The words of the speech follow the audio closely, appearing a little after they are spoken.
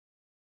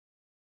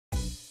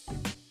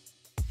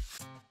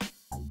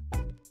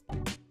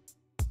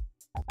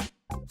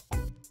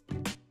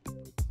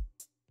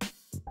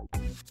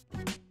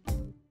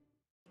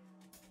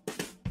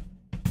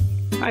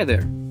Hi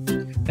there.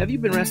 Have you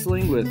been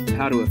wrestling with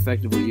how to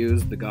effectively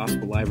use the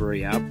Gospel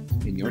Library app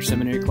in your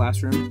seminary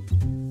classroom?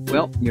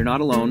 Well, you're not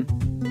alone.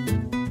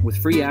 With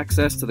free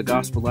access to the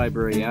Gospel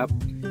Library app,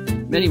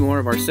 many more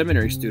of our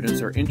seminary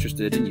students are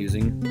interested in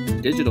using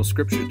digital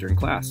scriptures during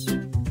class.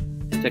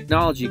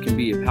 Technology can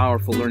be a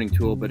powerful learning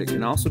tool, but it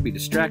can also be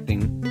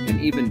distracting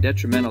and even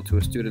detrimental to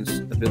a student's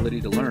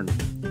ability to learn.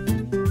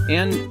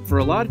 And for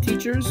a lot of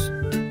teachers,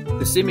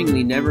 the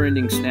seemingly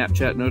never-ending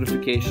Snapchat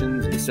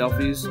notifications and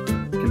selfies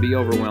can be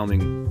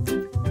overwhelming.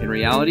 In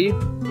reality,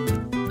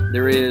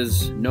 there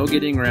is no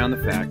getting around the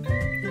fact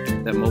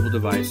that mobile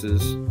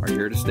devices are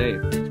here to stay.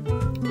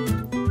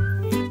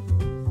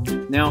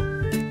 Now,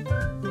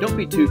 don't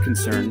be too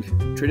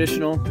concerned.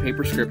 Traditional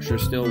paper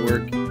scriptures still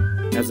work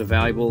as a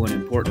valuable and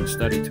important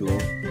study tool,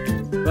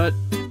 but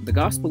the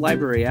Gospel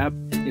Library app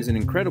is an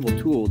incredible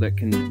tool that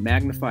can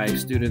magnify a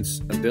student's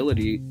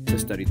ability to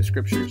study the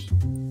scriptures.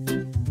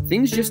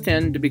 Things just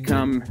tend to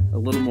become a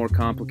little more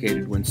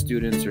complicated when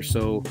students are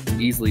so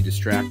easily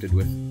distracted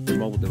with their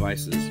mobile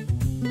devices.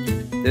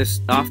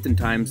 This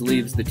oftentimes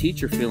leaves the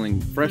teacher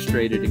feeling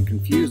frustrated and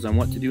confused on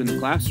what to do in the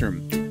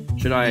classroom.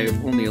 Should I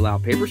only allow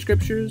paper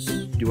scriptures?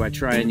 Do I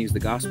try and use the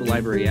Gospel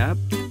Library app?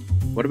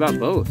 What about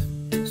both?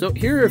 So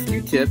here are a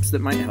few tips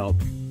that might help.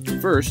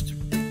 First,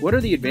 what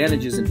are the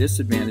advantages and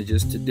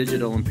disadvantages to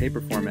digital and paper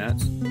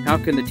formats? How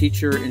can the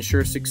teacher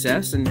ensure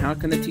success, and how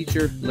can the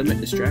teacher limit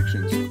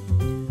distractions?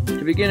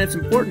 To begin, it's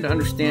important to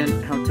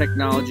understand how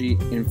technology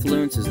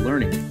influences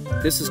learning.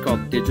 This is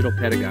called digital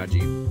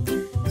pedagogy.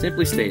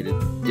 Simply stated,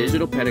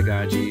 digital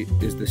pedagogy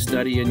is the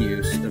study and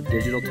use of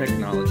digital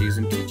technologies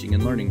in teaching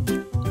and learning.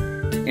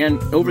 And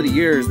over the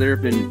years, there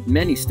have been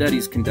many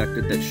studies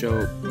conducted that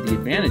show the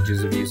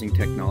advantages of using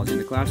technology in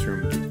the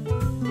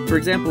classroom. For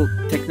example,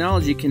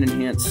 technology can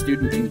enhance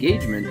student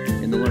engagement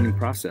in the learning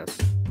process.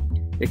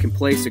 It can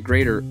place a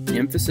greater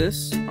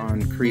emphasis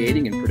on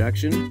creating and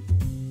production,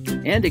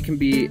 and it can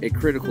be a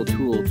critical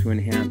tool to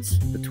enhance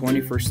the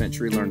 21st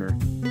century learner.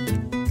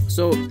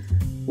 So,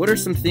 what are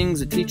some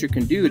things a teacher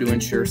can do to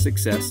ensure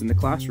success in the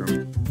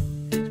classroom?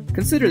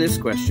 Consider this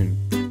question.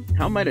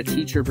 How might a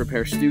teacher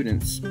prepare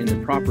students in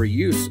the proper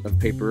use of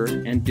paper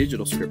and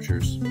digital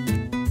scriptures?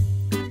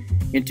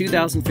 In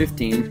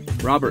 2015,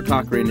 Robert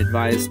Cochrane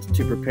advised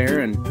to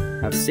prepare and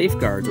have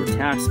safeguards or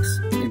tasks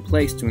in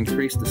place to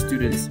increase the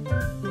student's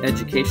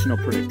educational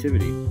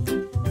productivity.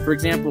 For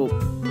example,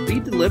 be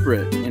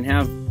deliberate and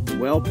have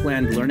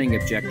well-planned learning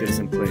objectives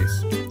in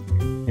place.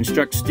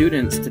 Instruct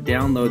students to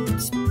download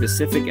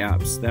specific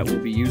apps that will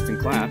be used in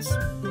class,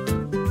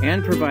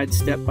 and provide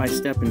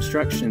step-by-step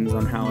instructions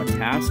on how a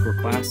task or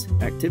class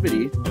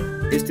activity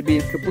is to be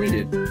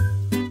completed.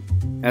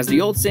 As the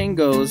old saying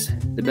goes,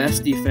 the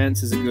best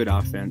defense is a good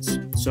offense.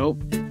 So,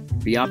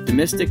 be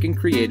optimistic and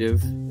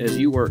creative as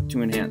you work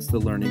to enhance the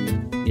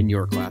learning in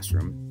your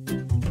classroom.